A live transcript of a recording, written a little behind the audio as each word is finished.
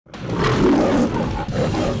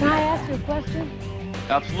you a question?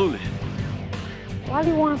 Absolutely. Why do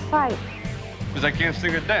you want to fight? Because I can't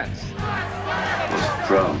sing or dance. What's the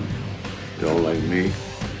problem? You all like me?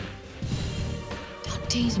 Don't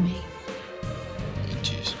tease me. You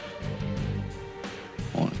tease me.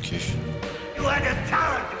 I want to kiss you. You had the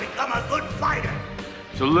talent to become a good fighter.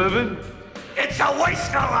 So living? It's a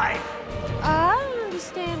waste of life. I don't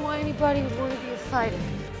understand why anybody would want to be a fighter.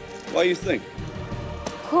 Why you think?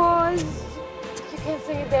 Cause you can't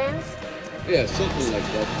sing or dance? Yeah, something like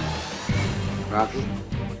that. Rocky,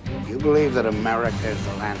 you believe that America is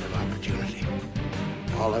the land of opportunity.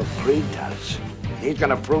 All of Creed does. He's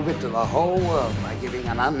gonna prove it to the whole world by giving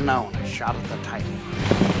an unknown a shot at the title.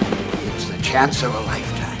 It's the chance of a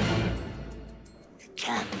lifetime. You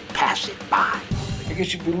can't pass it by. I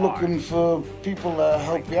guess you'd be looking for people to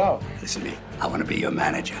help you out. Listen to me. I want to be your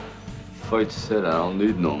manager. Fight said I don't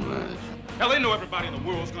need no manager. Hell, they know everybody in the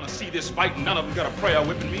world's gonna see this fight, and none of them got a prayer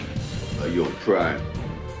whipping me. Your prime.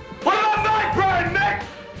 What about my pride, Nick?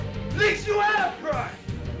 At least you have pride.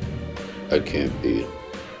 I can't beat him.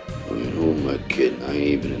 I mean, who am I kidding? I ain't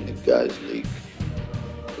even in the guys' league.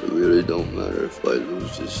 It really don't matter if I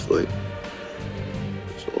lose this fight.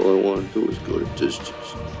 So all I want to do is go to distance.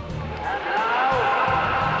 For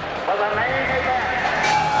the main event.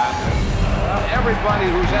 Everybody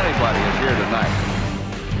who's anybody is here tonight.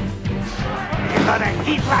 You're gonna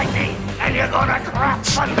eat like me, and you're gonna crap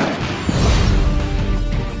thunder.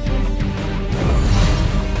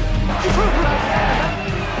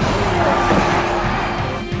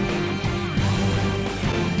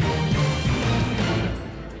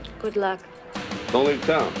 Good luck. Don't leave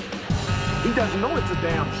town. He doesn't know it's a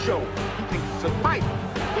damn show. He thinks it's a fight.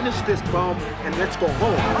 Finish this bum and let's go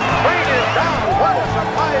home. Bring it down! What a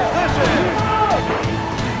surprise this is!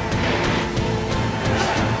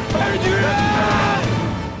 Did you hear that?